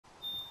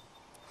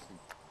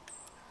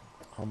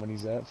How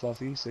many's that,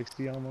 Fluffy?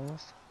 60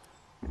 almost?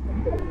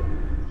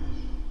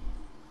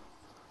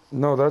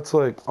 No, that's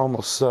like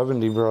almost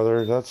 70,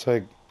 brother. That's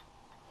like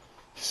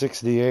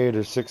 68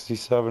 or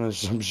 67 or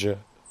some shit.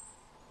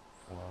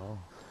 Wow.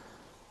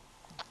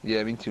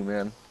 Yeah, me too,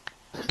 man.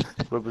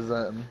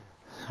 Representing.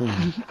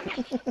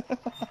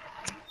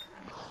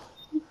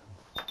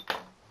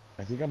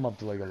 I think I'm up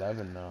to like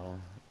 11 now.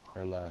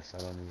 Or less, I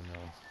don't even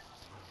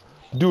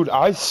know. Dude,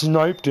 I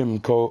sniped him,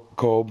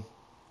 Kobe.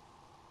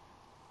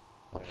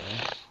 Oh,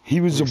 yeah? He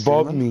Were was you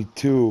above streaming? me,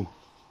 too.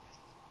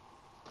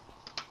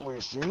 Were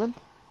you streaming?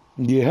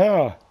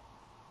 Yeah.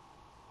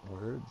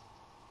 Word.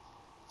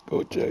 Go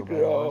Let's go check back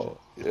it and watch it. out.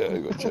 Yeah,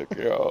 go check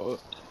it out.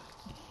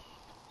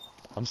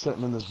 I'm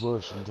sitting in this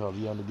bush until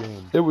the end of the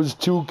game. It was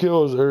 2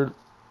 kills, or...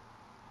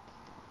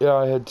 Yeah,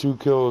 I had 2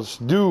 kills.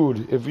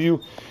 Dude, if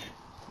you...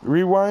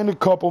 Rewind a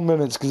couple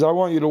minutes, because I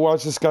want you to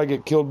watch this guy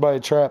get killed by a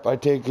trap. I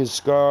take his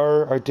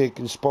scar, I take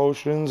his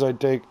potions, I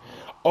take...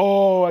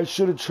 Oh, I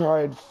should have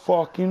tried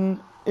fucking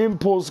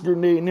impulse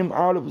grenading him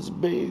out of his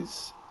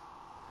base.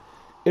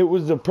 It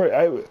was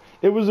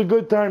it was a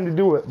good time to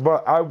do it,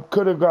 but I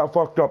could have got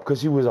fucked up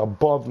because he was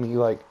above me,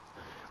 like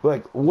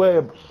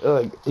way,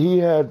 like he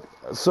had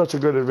such a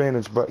good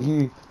advantage, but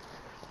he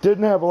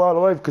didn't have a lot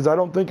of life because I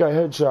don't think I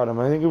headshot him.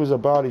 I think it was a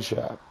body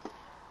shot.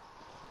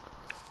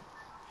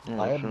 I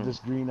Oh, had sure. this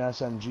green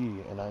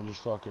SMG and I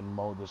just fucking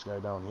mowed this guy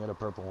down. He had a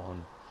purple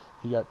one.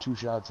 He got 2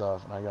 shots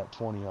off and I got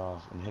 20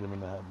 off and hit him in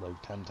the head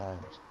like 10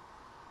 times.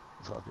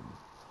 Fucking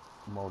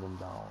mowed him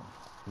down.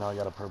 Now I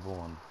got a purple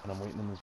one and I'm waiting in this